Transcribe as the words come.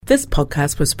This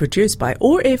podcast was produced by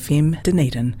OAR FM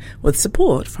Dunedin with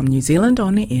support from New Zealand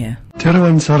On Air. Te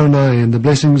Rawan Saranai and the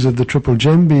blessings of the Triple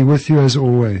Gem be with you as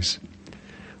always.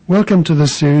 Welcome to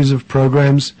this series of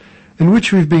programs in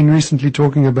which we've been recently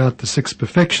talking about the 6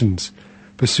 perfections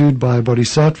pursued by a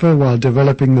bodhisattva while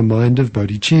developing the mind of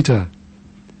bodhicitta.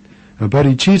 A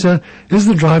bodhicitta is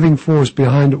the driving force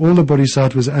behind all the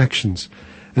bodhisattva's actions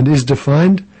and is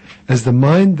defined as the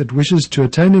mind that wishes to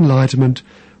attain enlightenment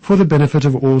for the benefit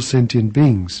of all sentient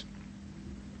beings.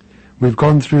 We've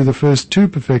gone through the first 2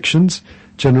 perfections,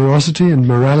 generosity and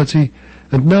morality,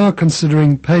 and now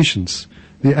considering patience,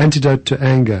 the antidote to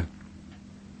anger.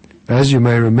 As you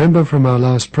may remember from our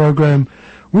last program,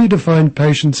 we defined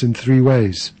patience in 3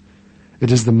 ways.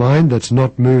 It is the mind that's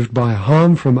not moved by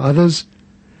harm from others,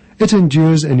 it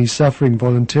endures any suffering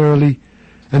voluntarily,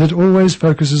 and it always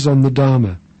focuses on the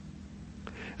Dharma.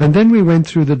 And then we went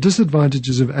through the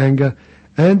disadvantages of anger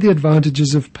and the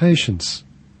advantages of patience.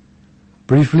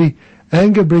 Briefly,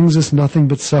 anger brings us nothing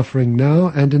but suffering now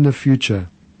and in the future.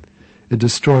 It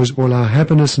destroys all our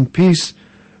happiness and peace,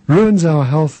 ruins our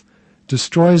health,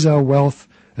 destroys our wealth,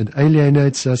 and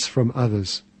alienates us from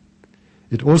others.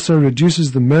 It also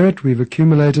reduces the merit we've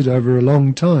accumulated over a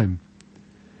long time.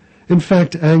 In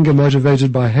fact, anger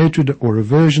motivated by hatred or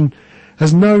aversion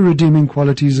has no redeeming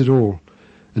qualities at all,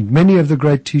 and many of the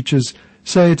great teachers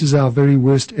say it is our very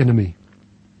worst enemy.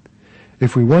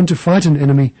 If we want to fight an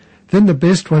enemy, then the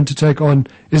best one to take on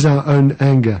is our own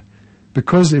anger,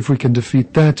 because if we can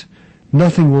defeat that,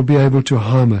 nothing will be able to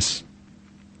harm us.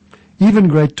 Even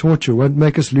great torture won't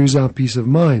make us lose our peace of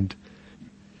mind.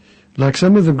 Like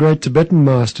some of the great Tibetan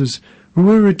masters who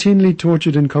were routinely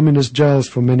tortured in communist jails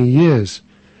for many years,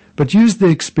 but used their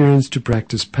experience to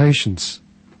practice patience.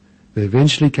 They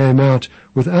eventually came out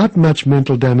without much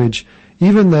mental damage,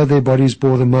 even though their bodies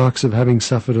bore the marks of having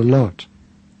suffered a lot.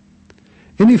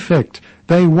 In effect,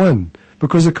 they won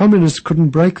because the communists couldn't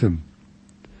break them.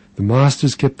 The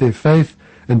masters kept their faith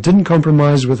and didn't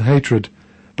compromise with hatred,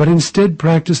 but instead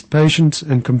practiced patience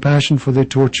and compassion for their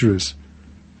torturers.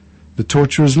 The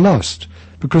torturers lost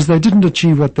because they didn't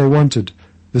achieve what they wanted,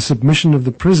 the submission of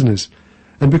the prisoners,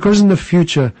 and because in the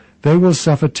future they will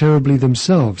suffer terribly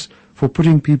themselves for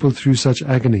putting people through such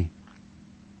agony.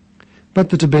 But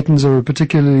the Tibetans are a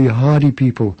particularly hardy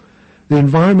people. The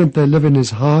environment they live in is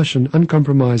harsh and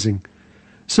uncompromising.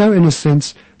 So, in a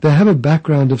sense, they have a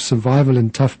background of survival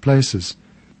in tough places.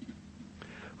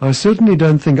 I certainly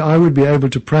don't think I would be able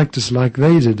to practice like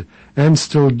they did, and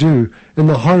still do, in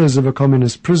the horrors of a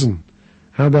communist prison.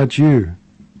 How about you?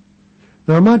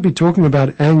 Now, I might be talking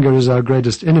about anger as our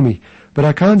greatest enemy, but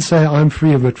I can't say I'm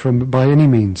free of it by any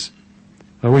means.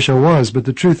 I wish I was, but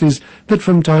the truth is that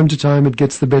from time to time it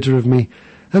gets the better of me,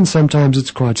 and sometimes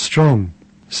it's quite strong.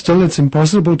 Still, it's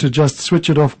impossible to just switch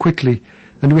it off quickly,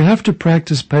 and we have to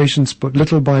practice patience but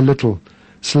little by little,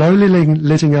 slowly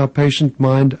letting our patient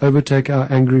mind overtake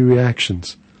our angry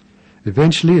reactions.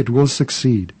 Eventually it will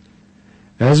succeed.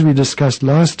 As we discussed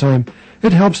last time,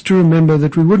 it helps to remember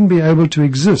that we wouldn't be able to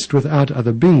exist without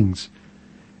other beings.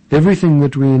 Everything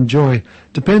that we enjoy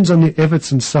depends on the efforts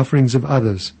and sufferings of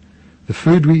others. The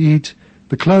food we eat,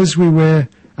 the clothes we wear,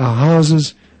 our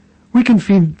houses. We can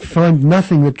find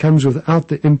nothing that comes without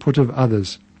the input of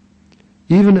others.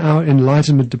 Even our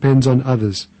enlightenment depends on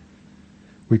others.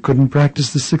 We couldn't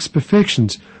practice the 6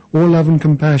 perfections, or love and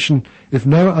compassion, if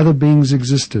no other beings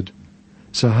existed.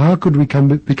 So how could we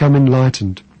become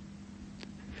enlightened?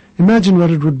 Imagine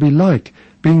what it would be like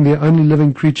being the only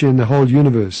living creature in the whole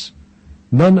universe.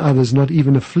 None others, not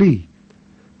even a flea.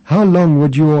 How long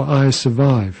would you or I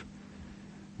survive?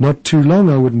 Not too long,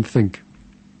 I wouldn't think.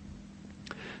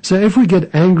 So if we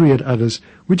get angry at others,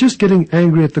 we're just getting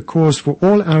angry at the cause for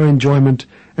all our enjoyment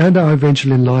and our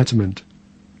eventual enlightenment.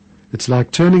 It's like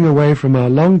turning away from our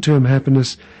long-term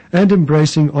happiness and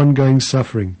embracing ongoing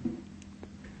suffering.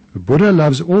 The Buddha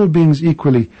loves all beings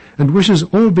equally and wishes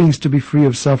all beings to be free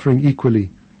of suffering equally.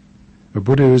 A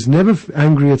Buddha is never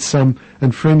angry at some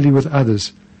and friendly with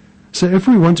others. So if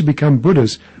we want to become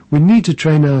Buddhas, we need to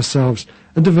train ourselves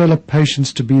and develop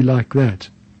patience to be like that.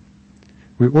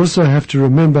 We also have to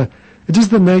remember it is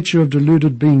the nature of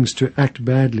deluded beings to act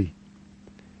badly.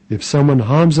 If someone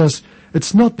harms us,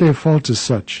 it's not their fault as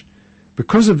such.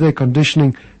 Because of their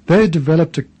conditioning, they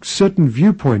developed a certain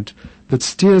viewpoint that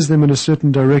steers them in a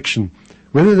certain direction,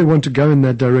 whether they want to go in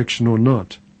that direction or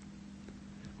not.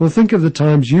 Well, think of the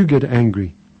times you get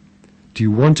angry. Do you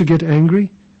want to get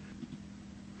angry?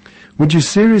 Would you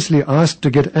seriously ask to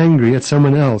get angry at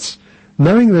someone else,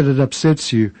 knowing that it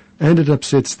upsets you and it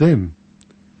upsets them?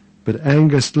 But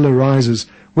anger still arises,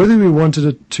 whether we wanted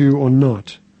it to or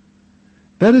not.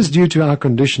 That is due to our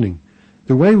conditioning.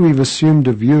 the way we've assumed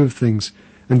a view of things,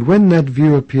 and when that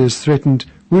view appears threatened,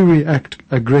 we react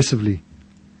aggressively.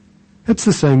 It's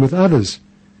the same with others.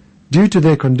 Due to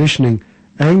their conditioning,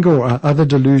 anger or other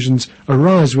delusions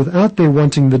arise without their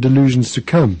wanting the delusions to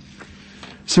come.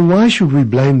 So why should we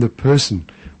blame the person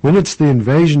when it's the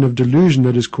invasion of delusion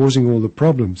that is causing all the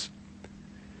problems?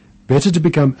 Better to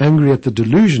become angry at the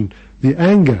delusion, the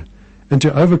anger, and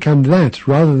to overcome that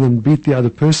rather than beat the other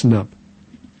person up.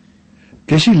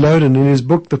 Geshe Loden, in his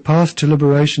book The Path to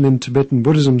Liberation in Tibetan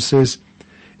Buddhism, says,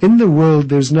 "In the world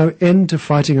there is no end to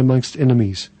fighting amongst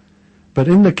enemies. But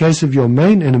in the case of your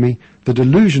main enemy, the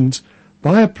delusions,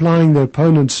 by applying the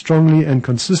opponent strongly and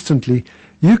consistently,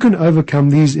 you can overcome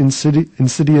these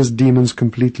insidious demons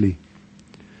completely.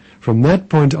 From that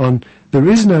point on, there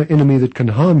is no enemy that can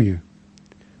harm you.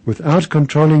 Without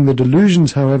controlling the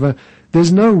delusions, however,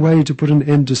 there's no way to put an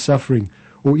end to suffering,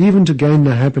 or even to gain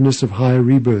the happiness of higher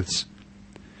rebirths.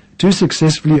 To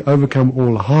successfully overcome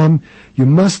all harm, you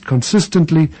must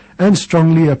consistently and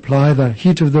strongly apply the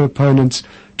heat of the opponents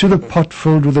to the pot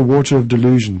filled with the water of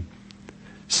delusion.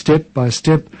 Step by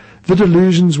step, the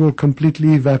delusions will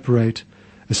completely evaporate,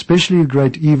 especially the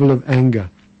great evil of anger.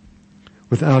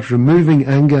 Without removing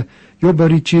anger, your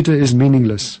bodhicitta is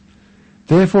meaningless.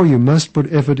 Therefore, you must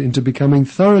put effort into becoming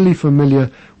thoroughly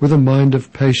familiar with a mind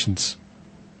of patience."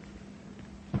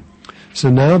 So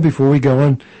now, before we go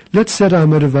on, let's set our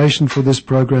motivation for this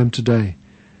program today.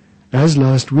 As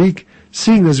last week,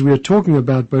 seeing as we are talking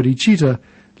about bodhicitta,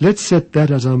 let's set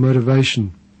that as our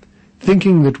motivation,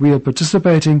 thinking that we are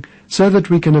participating so that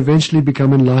we can eventually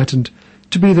become enlightened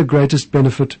to be the greatest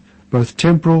benefit, both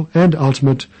temporal and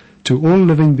ultimate, to all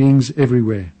living beings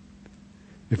everywhere.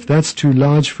 If that's too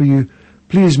large for you,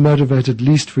 please motivate at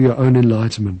least for your own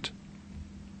enlightenment.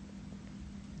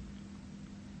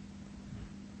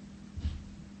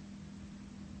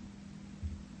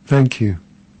 Thank you.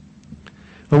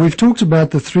 Now, we've talked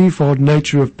about the threefold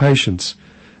nature of patience: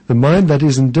 the mind that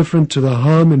is indifferent to the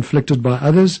harm inflicted by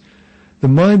others, the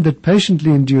mind that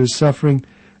patiently endures suffering,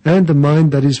 and the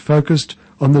mind that is focused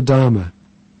on the Dharma.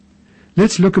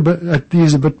 Let's look at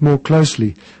these a bit more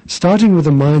closely, starting with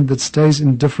a mind that stays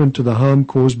indifferent to the harm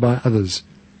caused by others.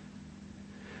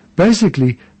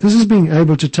 Basically, this is being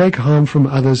able to take harm from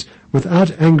others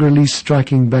without angrily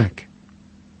striking back.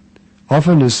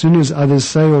 Often, as soon as others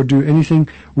say or do anything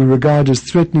we regard as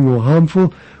threatening or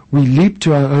harmful, we leap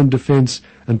to our own defense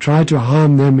and try to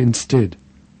harm them instead.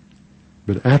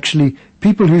 But actually,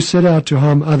 people who set out to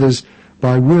harm others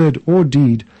by word or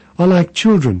deed are like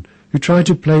children who try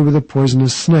to play with a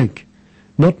poisonous snake,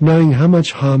 not knowing how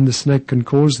much harm the snake can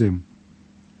cause them.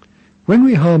 When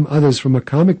we harm others from a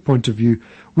karmic point of view,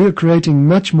 we are creating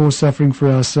much more suffering for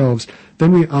ourselves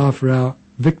than we are for our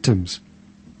victims.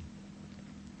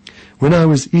 When I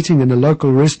was eating in a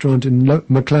local restaurant in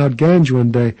MacLeod Ganj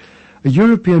one day, a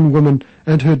European woman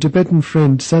and her Tibetan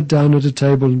friend sat down at a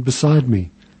table beside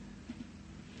me.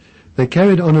 They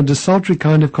carried on a desultory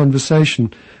kind of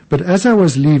conversation, but as I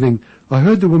was leaving, I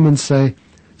heard the woman say,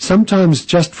 "Sometimes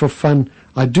just for fun,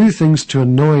 I do things to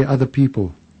annoy other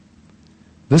people."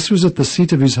 This was at the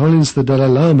seat of His Holiness the Dalai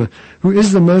Lama, who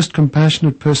is the most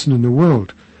compassionate person in the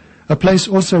world, a place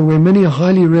also where many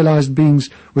highly realized beings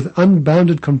with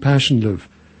unbounded compassion live,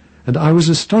 and I was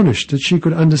astonished that she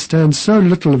could understand so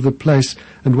little of the place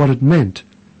and what it meant.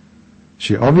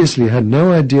 She obviously had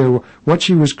no idea what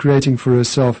she was creating for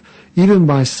herself, even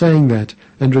by saying that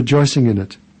and rejoicing in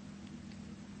it.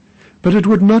 But it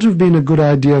would not have been a good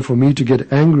idea for me to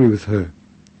get angry with her.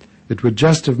 It would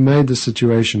just have made the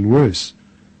situation worse.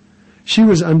 She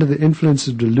was under the influence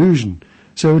of delusion,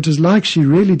 so it was like she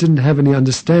really didn't have any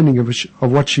understanding of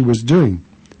what she was doing,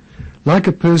 like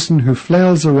a person who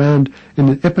flails around in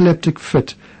an epileptic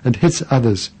fit and hits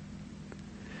others.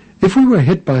 If we were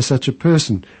hit by such a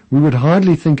person, we would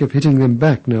hardly think of hitting them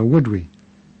back, now would we?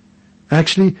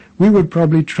 Actually, we would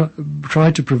probably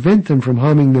try to prevent them from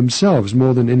harming themselves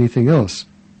more than anything else.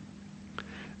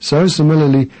 So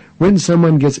similarly, when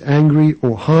someone gets angry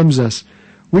or harms us,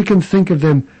 we can think of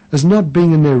them as not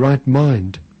being in their right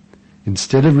mind.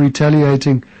 Instead of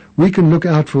retaliating, we can look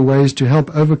out for ways to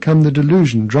help overcome the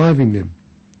delusion driving them.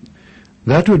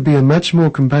 That would be a much more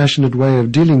compassionate way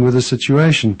of dealing with a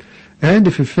situation, and,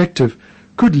 if effective,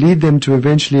 could lead them to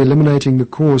eventually eliminating the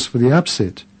cause for the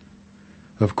upset.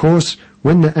 Of course,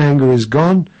 when the anger is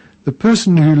gone, the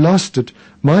person who lost it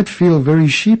might feel very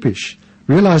sheepish,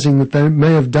 realizing that they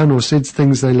may have done or said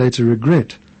things they later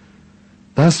regret.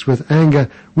 Thus, with anger,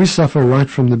 we suffer right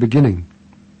from the beginning.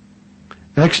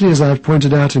 Actually, as I've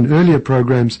pointed out in earlier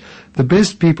programs, the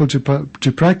best people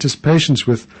to practice patience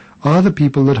with are the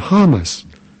people that harm us.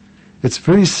 It's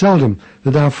very seldom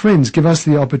that our friends give us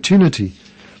the opportunity,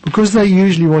 because they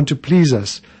usually want to please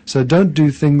us, so don't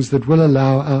do things that will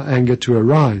allow our anger to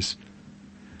arise.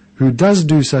 Who does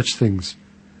do such things?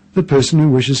 The person who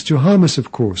wishes to harm us,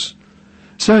 of course.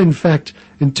 So, in fact,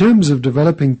 in terms of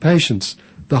developing patience,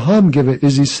 the harm giver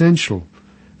is essential,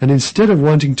 and instead of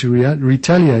wanting to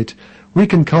retaliate, we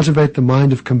can cultivate the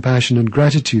mind of compassion and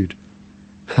gratitude.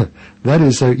 That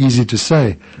is so easy to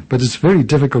say, but it's very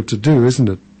difficult to do, isn't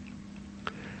it?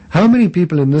 How many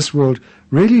people in this world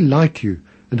really like you,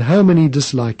 and how many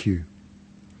dislike you?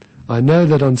 I know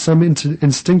that on some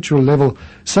instinctual level,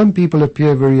 some people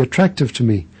appear very attractive to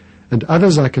me, and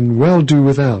others I can well do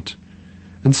without.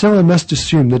 And so I must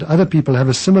assume that other people have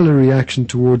a similar reaction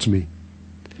towards me.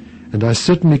 And I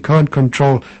certainly can't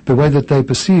control the way that they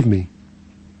perceive me.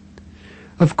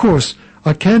 Of course,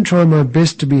 I can try my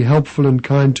best to be helpful and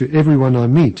kind to everyone I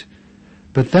meet,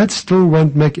 but that still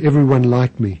won't make everyone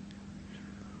like me.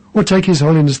 Or take His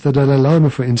Holiness the Dalai Lama,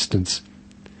 for instance.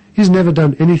 He's never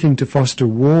done anything to foster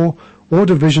war or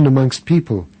division amongst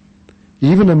people,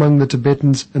 even among the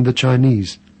Tibetans and the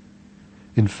Chinese.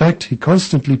 In fact, he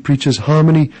constantly preaches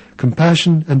harmony,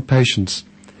 compassion, and patience,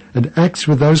 and acts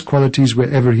with those qualities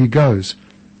wherever he goes.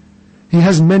 He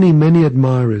has many, many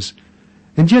admirers,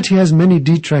 and yet he has many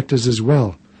detractors as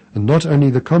well, and not only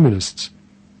the communists.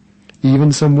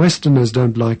 Even some Westerners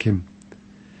don't like him.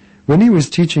 When he was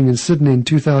teaching in Sydney in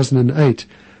 2008,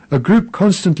 a group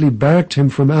constantly barracked him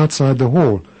from outside the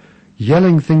hall,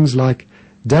 yelling things like,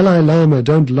 "Dalai Lama,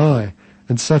 don't lie,"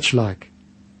 and such like.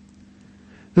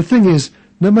 The thing is,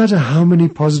 no matter how many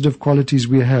positive qualities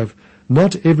we have,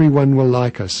 not everyone will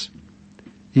like us.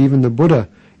 Even the Buddha,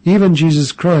 even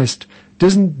Jesus Christ,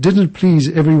 didn't please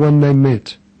everyone they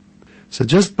met. So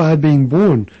just by being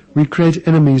born, we create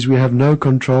enemies we have no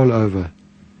control over.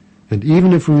 And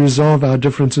even if we resolve our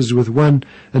differences with one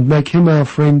and make him our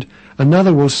friend,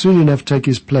 another will soon enough take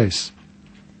his place.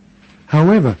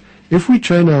 However, if we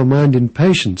train our mind in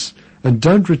patience and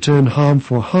don't return harm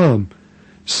for harm,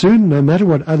 soon, no matter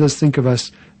what others think of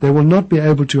us, they will not be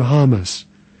able to harm us,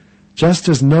 just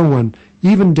as no one,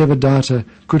 even Devadatta,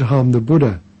 could harm the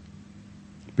Buddha.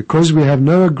 Because we have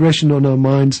no aggression on our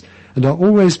minds and are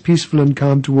always peaceful and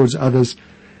calm towards others,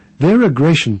 their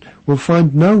aggression will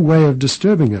find no way of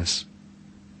disturbing us.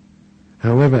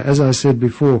 However, as I said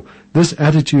before, this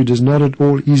attitude is not at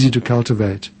all easy to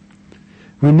cultivate.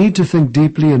 We need to think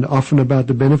deeply and often about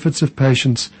the benefits of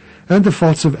patience and the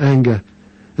faults of anger,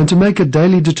 and to make a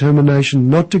daily determination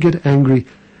not to get angry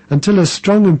until a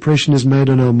strong impression is made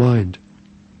on our mind.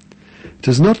 It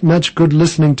is not much good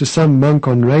listening to some monk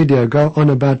on radio go on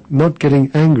about not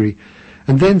getting angry,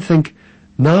 and then think,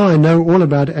 now I know all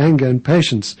about anger and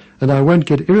patience, and I won't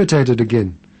get irritated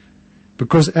again.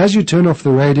 Because as you turn off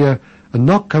the radio, a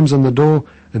knock comes on the door,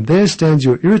 and there stands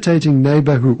your irritating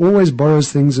neighbor who always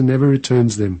borrows things and never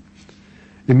returns them.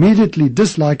 Immediately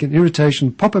dislike and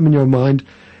irritation pop up in your mind,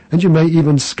 and you may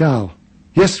even scowl.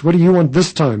 "Yes, what do you want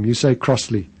this time?" you say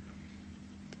crossly.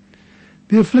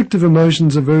 The afflictive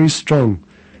emotions are very strong,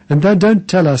 and they don't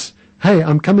tell us, "Hey,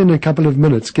 I'm coming in a couple of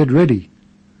minutes, get ready."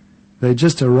 They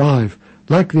just arrive,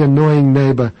 like the annoying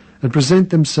neighbor, and present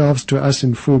themselves to us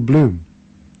in full bloom.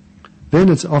 Then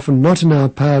it's often not in our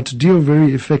power to deal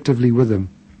very effectively with them.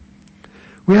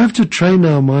 We have to train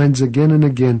our minds again and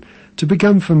again to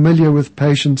become familiar with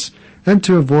patience and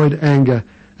to avoid anger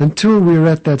until we're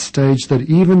at that stage that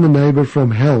even the neighbor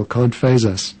from hell can't faze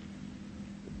us.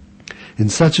 In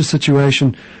such a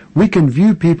situation, we can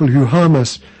view people who harm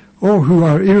us or who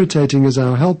are irritating as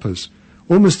our helpers,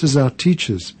 almost as our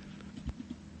teachers.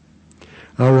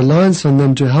 Our reliance on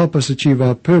them to help us achieve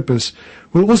our purpose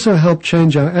will also help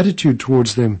change our attitude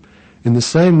towards them, in the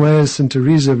same way as St.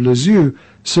 Teresa of Lisieux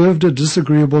served a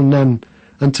disagreeable nun,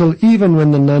 until even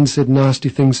when the nun said nasty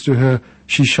things to her,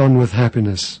 she shone with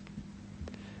happiness.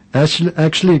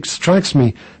 Actually, it strikes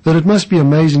me that it must be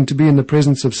amazing to be in the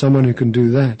presence of someone who can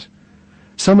do that.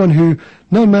 Someone who,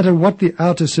 no matter what the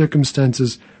outer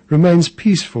circumstances, remains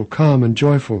peaceful, calm, and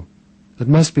joyful. It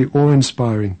must be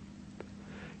awe-inspiring.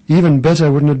 Even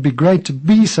better, wouldn't it be great to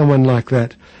be someone like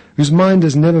that, whose mind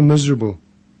is never miserable?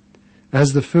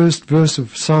 As the first verse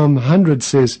of Psalm 100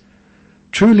 says,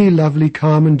 "Truly lovely,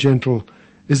 calm, and gentle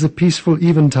is the peaceful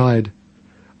eventide.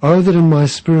 Oh, that in my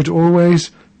spirit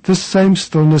always this same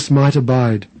stillness might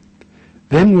abide.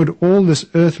 Then would all this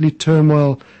earthly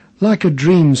turmoil like a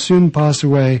dream soon pass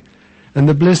away, and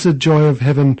the blessed joy of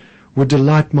heaven would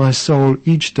delight my soul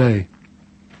each day."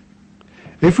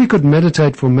 If we could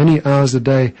meditate for many hours a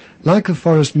day, like the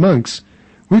forest monks,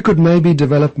 we could maybe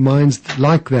develop minds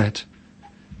like that.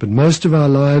 But most of our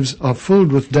lives are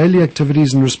filled with daily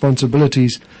activities and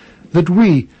responsibilities that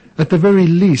we, at the very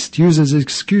least, use as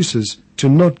excuses to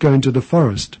not go into the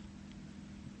forest?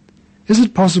 Is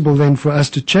it possible then for us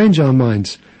to change our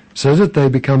minds so that they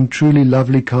become truly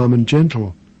lovely, calm and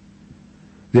gentle?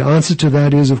 The answer to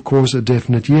that is, of course, a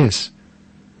definite yes.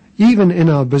 Even in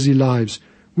our busy lives,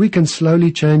 we can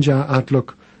slowly change our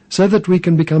outlook so that we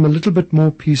can become a little bit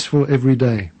more peaceful every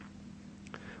day.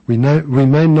 We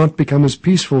may not become as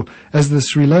peaceful as the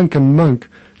Sri Lankan monk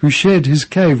who shared his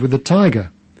cave with a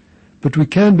tiger, but we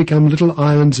can become little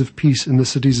islands of peace in the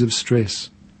cities of stress.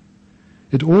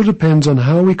 It all depends on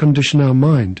how we condition our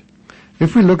mind.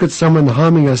 If we look at someone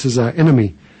harming us as our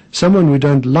enemy, someone we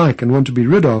don't like and want to be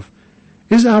rid of,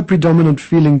 is our predominant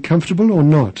feeling comfortable or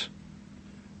not?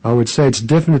 I would say it's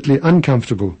definitely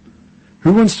uncomfortable.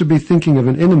 Who wants to be thinking of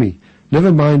an enemy,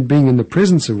 never mind being in the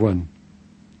presence of one?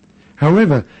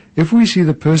 However, if we see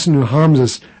the person who harms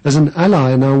us as an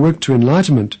ally in our work to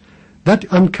enlightenment, that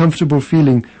uncomfortable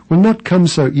feeling will not come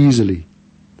so easily.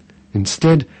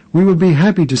 Instead, we will be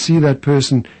happy to see that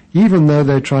person even though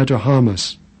they try to harm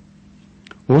us.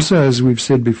 Also, as we've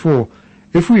said before,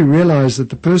 if we realize that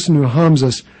the person who harms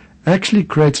us actually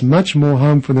creates much more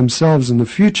harm for themselves in the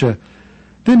future,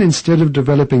 then instead of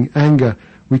developing anger,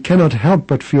 we cannot help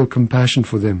but feel compassion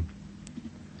for them.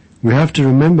 We have to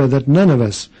remember that none of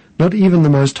us, not even the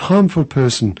most harmful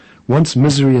person, wants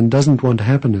misery and doesn't want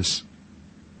happiness.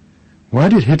 Why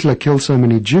did Hitler kill so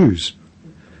many Jews?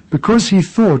 Because he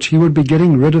thought he would be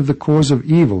getting rid of the cause of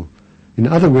evil. In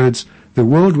other words, the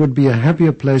world would be a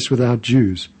happier place without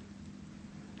Jews.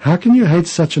 How can you hate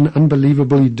such an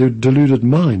unbelievably deluded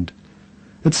mind?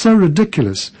 It's so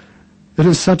ridiculous. It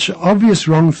is such obvious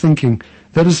wrong thinking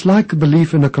that it's like the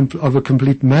belief of a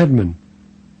complete madman.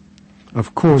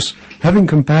 Of course, having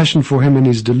compassion for him in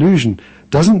his delusion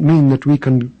doesn't mean that we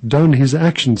condone his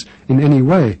actions in any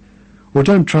way, or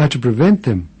don't try to prevent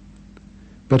them.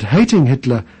 But hating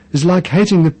Hitler is like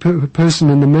hating the person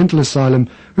in the mental asylum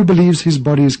who believes his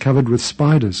body is covered with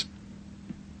spiders.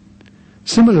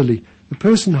 Similarly, the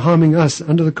person harming us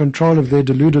under the control of their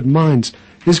deluded minds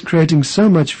is creating so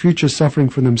much future suffering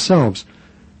for themselves.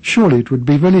 Surely it would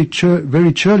be very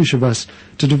churlish of us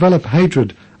to develop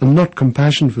hatred and not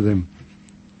compassion for them.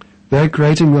 They are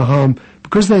creating the harm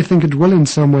because they think it will in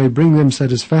some way bring them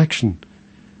satisfaction,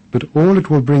 but all it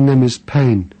will bring them is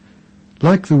pain,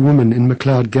 like the woman in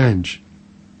MacLeod Gange.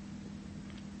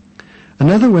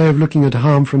 Another way of looking at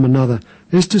harm from another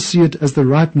is to see it as the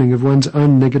ripening of one's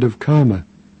own negative karma.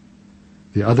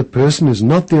 The other person is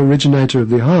not the originator of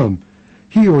the harm.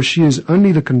 He or she is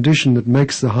only the condition that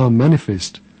makes the harm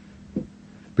manifest.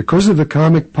 Because of the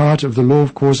karmic part of the law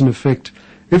of cause and effect,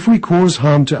 if we cause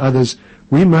harm to others,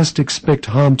 we must expect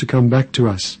harm to come back to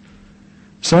us.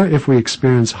 So if we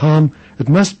experience harm, it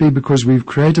must be because we've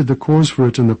created the cause for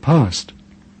it in the past.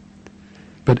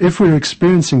 But if we're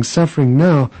experiencing suffering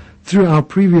now through our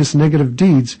previous negative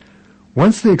deeds,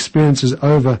 once the experience is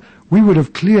over, we would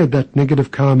have cleared that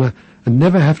negative karma and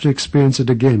never have to experience it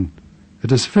again.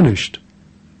 It is finished.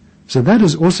 So that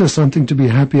is also something to be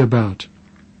happy about.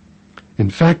 In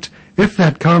fact, if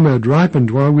that karma had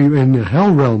ripened while we were in the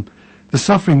hell realm, the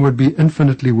suffering would be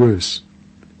infinitely worse.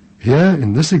 Here,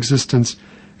 in this existence,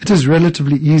 it is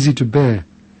relatively easy to bear,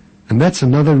 and that's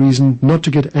another reason not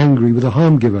to get angry with a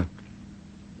harm giver.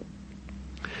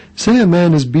 Say a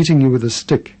man is beating you with a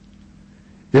stick.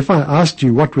 If I asked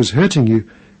you what was hurting you,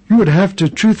 you would have to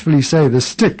truthfully say the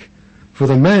stick, for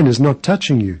the man is not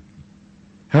touching you.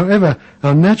 However,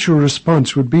 our natural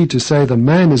response would be to say the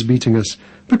man is beating us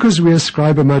because we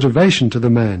ascribe a motivation to the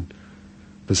man.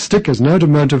 The stick has no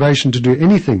motivation to do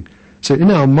anything, so in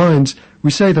our minds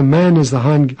we say the man is the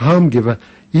harm giver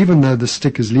even though the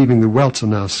stick is leaving the welts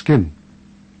on our skin.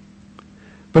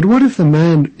 But what if the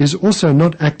man is also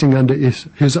not acting under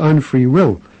his own free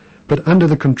will, but under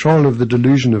the control of the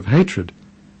delusion of hatred?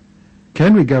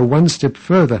 Can we go one step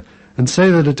further and say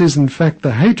that it is in fact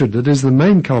the hatred that is the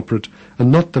main culprit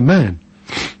and not the man?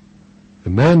 The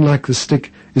man, like the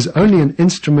stick, is only an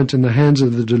instrument in the hands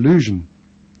of the delusion.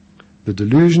 The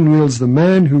delusion wields the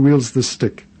man who wields the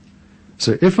stick.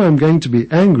 So if I'm going to be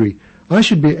angry, I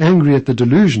should be angry at the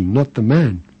delusion, not the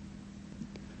man.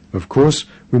 Of course,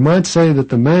 we might say that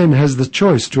the man has the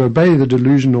choice to obey the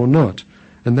delusion or not,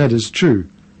 and that is true.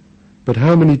 But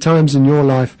how many times in your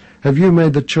life have you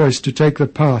made the choice to take the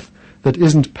path that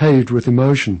isn't paved with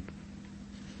emotion?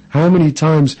 How many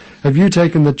times have you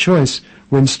taken the choice,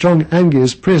 when strong anger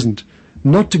is present,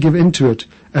 not to give in to it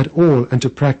at all and to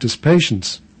practice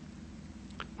patience?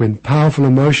 When powerful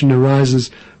emotion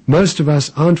arises, most of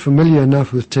us aren't familiar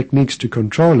enough with techniques to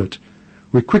control it.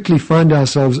 We quickly find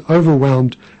ourselves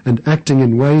overwhelmed and acting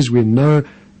in ways we know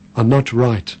are not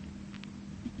right.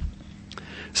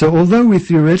 So although we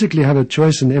theoretically have a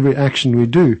choice in every action we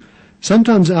do,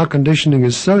 sometimes our conditioning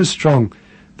is so strong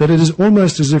that it is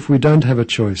almost as if we don't have a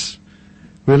choice.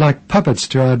 We're like puppets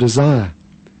to our desire.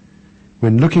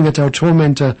 When looking at our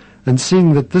tormentor and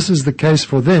seeing that this is the case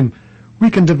for them, we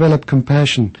can develop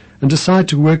compassion and decide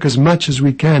to work as much as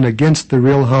we can against the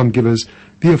real harm givers,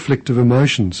 the afflictive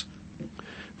emotions.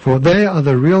 For they are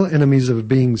the real enemies of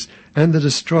beings and the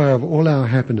destroyer of all our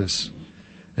happiness.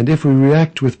 And if we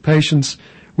react with patience,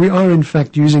 we are in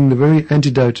fact using the very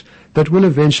antidote that will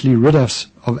eventually rid us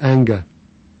of anger.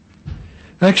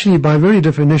 Actually, by very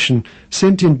definition,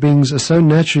 sentient beings are so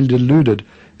naturally deluded,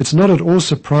 it's not at all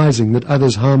surprising that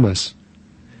others harm us.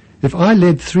 If I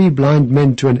led 3 blind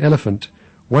men to an elephant,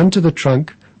 one to the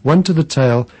trunk, one to the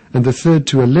tail, and the third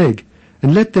to a leg,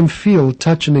 and let them feel,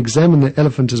 touch, and examine the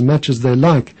elephant as much as they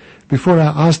like before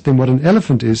I asked them what an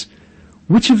elephant is,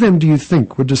 which of them do you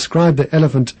think would describe the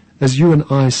elephant as you and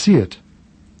I see it?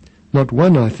 Not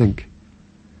one, I think.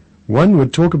 One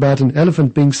would talk about an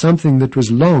elephant being something that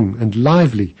was long and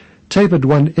lively, tapered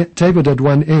at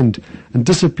one end and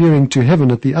disappearing to heaven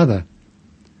at the other.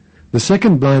 The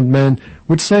second blind man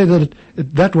would say that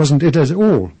that wasn't it at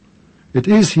all. It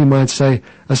is, he might say,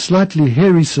 a slightly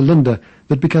hairy cylinder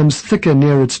that becomes thicker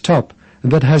near its top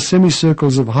and that has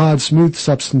semicircles of hard, smooth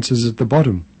substances at the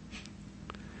bottom.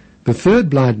 The third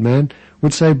blind man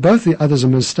would say both the others are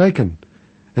mistaken.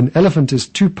 An elephant is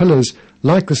 2 pillars,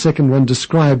 like the second one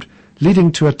described,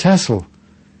 leading to a tassel.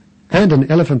 And an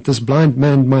elephant, this blind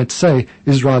man might say,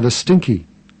 is rather stinky.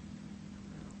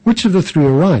 Which of the 3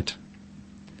 are right?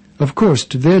 Of course,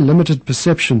 to their limited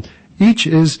perception, each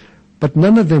is, but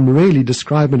none of them really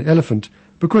describe an elephant,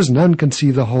 because none can see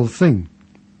the whole thing.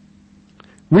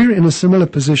 We're in a similar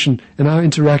position in our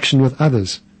interaction with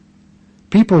others.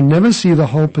 People never see the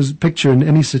whole picture in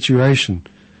any situation.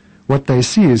 What they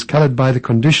see is colored by the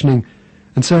conditioning,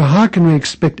 and so how can we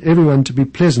expect everyone to be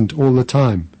pleasant all the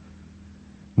time?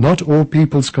 Not all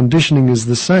people's conditioning is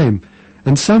the same,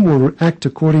 and some will act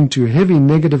according to heavy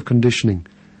negative conditioning.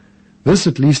 This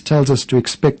at least tells us to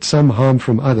expect some harm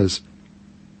from others.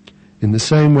 In the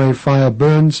same way fire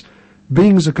burns,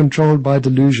 beings are controlled by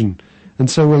delusion, and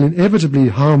so will inevitably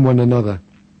harm one another.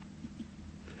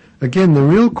 Again, the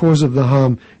real cause of the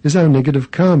harm is our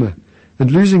negative karma,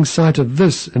 and losing sight of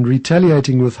this and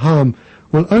retaliating with harm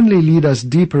will only lead us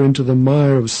deeper into the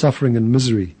mire of suffering and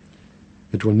misery.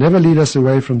 It will never lead us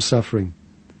away from suffering.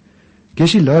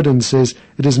 Geshe Loden says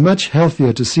it is much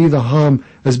healthier to see the harm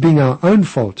as being our own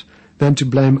fault than to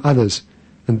blame others,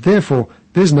 and therefore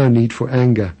there's no need for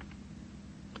anger.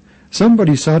 Some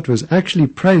bodhisattvas actually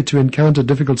pray to encounter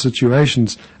difficult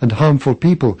situations and harmful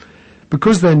people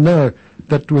because they know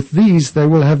that with these they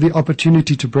will have the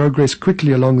opportunity to progress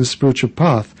quickly along the spiritual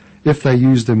path if they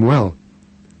use them well.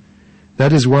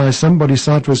 That is why some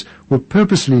bodhisattvas will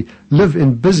purposely live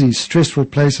in busy, stressful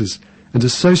places and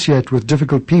associate with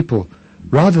difficult people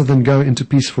rather than go into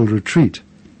peaceful retreat.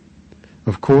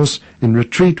 Of course, in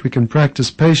retreat we can practice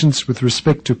patience with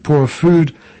respect to poor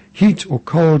food, heat or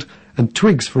cold, and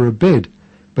twigs for a bed,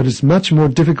 but it's much more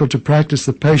difficult to practice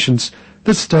the patience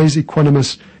that stays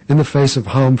equanimous in the face of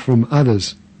harm from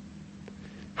others.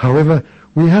 However,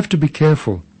 we have to be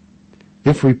careful.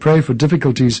 If we pray for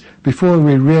difficulties before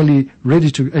we're really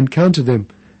ready to encounter them,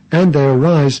 and they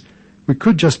arise, we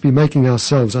could just be making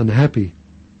ourselves unhappy.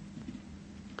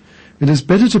 It is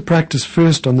better to practice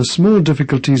first on the small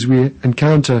difficulties we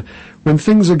encounter when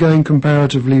things are going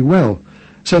comparatively well,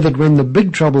 so that when the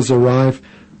big troubles arrive,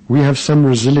 we have some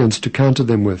resilience to counter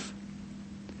them with.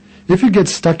 If you get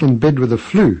stuck in bed with a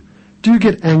flu, do you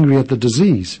get angry at the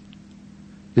disease?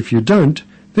 If you don't,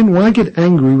 then why get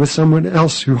angry with someone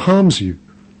else who harms you?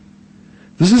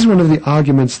 This is one of the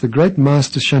arguments the great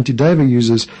master Shantideva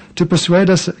uses to persuade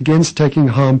us against taking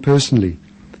harm personally.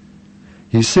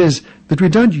 He says that we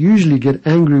don't usually get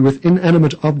angry with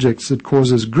inanimate objects that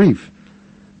cause us grief.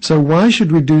 So why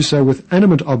should we do so with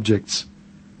animate objects?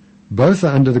 Both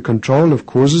are under the control of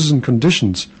causes and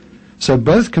conditions, so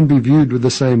both can be viewed with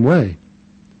the same way.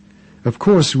 Of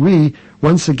course, we,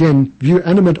 once again, view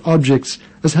animate objects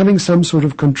as having some sort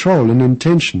of control and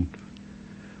intention.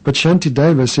 But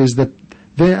Shantideva says that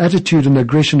their attitude and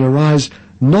aggression arise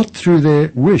not through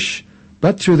their wish,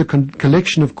 but through the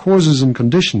collection of causes and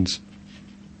conditions.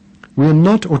 We are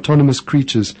not autonomous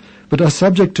creatures, but are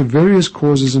subject to various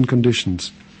causes and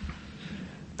conditions.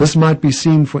 This might be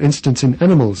seen, for instance, in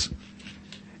animals.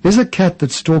 Is a cat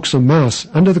that stalks a mouse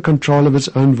under the control of its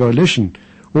own volition,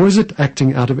 or is it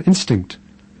acting out of instinct?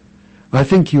 I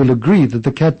think you'll agree that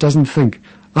the cat doesn't think,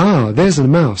 there's a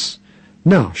mouse.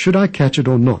 Now, should I catch it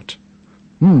or not?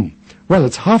 Well,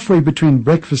 it's halfway between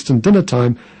breakfast and dinner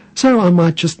time, so I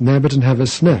might just nab it and have a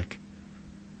snack.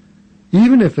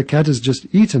 Even if the cat has just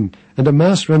eaten and a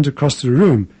mouse runs across the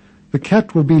room, the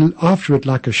cat will be after it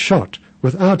like a shot,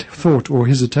 without thought or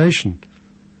hesitation.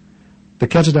 The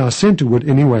cat at our centre would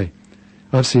anyway.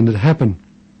 I've seen it happen.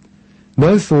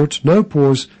 No thought, no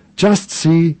pause, just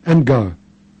see and go.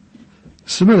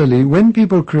 Similarly, when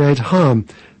people create harm,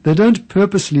 they don't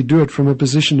purposely do it from a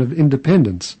position of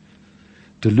independence.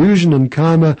 Delusion and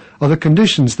karma are the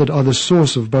conditions that are the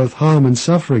source of both harm and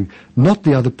suffering, not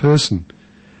the other person.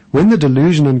 When the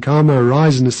delusion and karma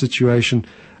arise in a situation,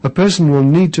 a person will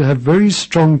need to have very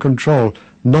strong control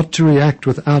not to react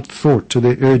without thought to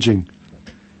their urging.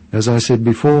 As I said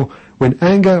before, when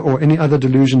anger or any other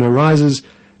delusion arises,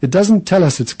 it doesn't tell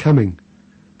us it's coming.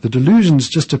 The delusions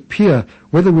just appear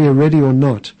whether we are ready or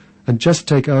not, and just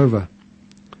take over.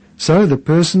 So the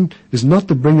person is not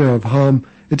the bringer of harm,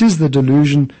 it is the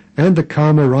delusion and the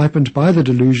karma ripened by the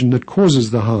delusion that causes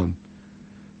the harm.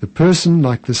 The person,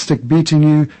 like the stick beating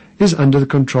you, is under the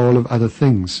control of other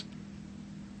things.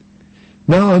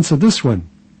 Now answer this one.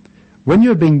 When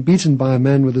you're being beaten by a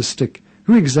man with a stick,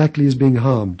 who exactly is being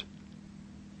harmed?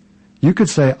 You could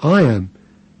say, I am,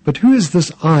 but who is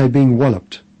this I being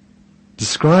walloped?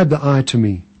 Describe the I to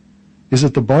me. Is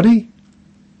it the body?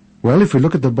 Well, if we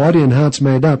look at the body and how it's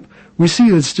made up, we see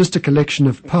it's just a collection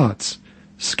of parts,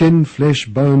 skin, flesh,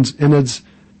 bones, innards,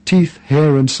 teeth,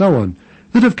 hair, and so on,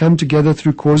 that have come together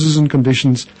through causes and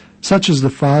conditions such as the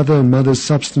father and mother's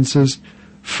substances,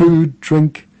 food,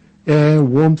 drink, air,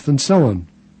 warmth, and so on.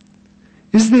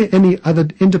 Is there any other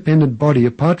independent body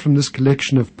apart from this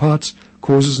collection of parts,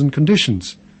 causes, and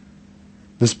conditions?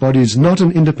 This body is not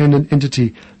an independent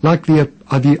entity like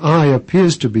the I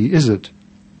appears to be, is it?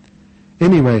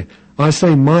 Anyway, I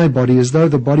say my body as though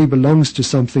the body belongs to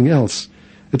something else.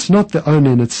 It's not the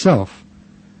owner in itself.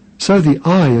 So the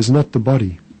I is not the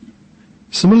body.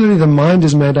 Similarly, the mind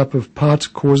is made up of parts,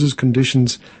 causes,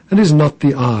 conditions, and is not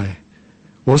the I.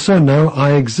 Also, no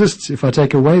I exists if I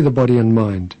take away the body and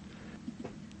mind.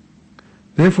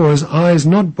 Therefore, as I is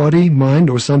not body, mind,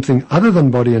 or something other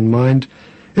than body and mind,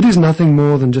 it is nothing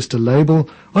more than just a label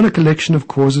on a collection of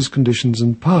causes, conditions,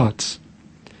 and parts.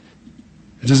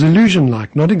 It is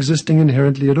illusion-like, not existing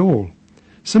inherently at all.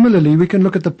 Similarly, we can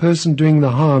look at the person doing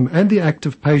the harm and the act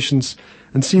of patience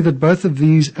and see that both of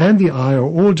these and the I are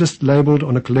all just labeled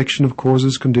on a collection of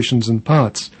causes, conditions, and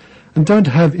parts, and don't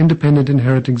have independent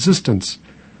inherent existence.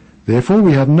 Therefore,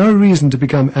 we have no reason to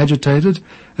become agitated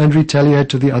and retaliate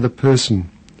to the other person.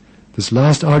 This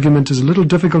last argument is a little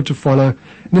difficult to follow,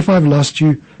 and if I've lost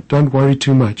you, don't worry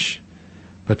too much.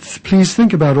 But please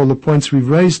think about all the points we've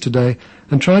raised today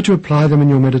and try to apply them in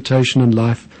your meditation and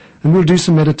life, and we'll do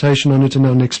some meditation on it in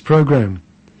our next program.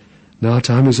 Now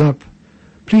time is up.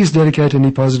 Please dedicate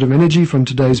any positive energy from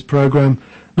today's program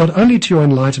not only to your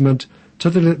enlightenment,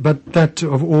 but that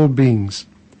of all beings.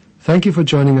 Thank you for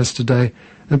joining us today,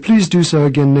 and please do so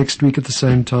again next week at the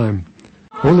same time.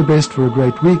 All the best for a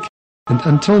great week, and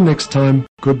until next time,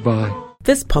 goodbye.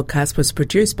 This podcast was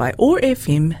produced by OAR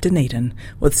FM Dunedin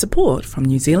with support from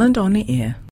New Zealand On the Air.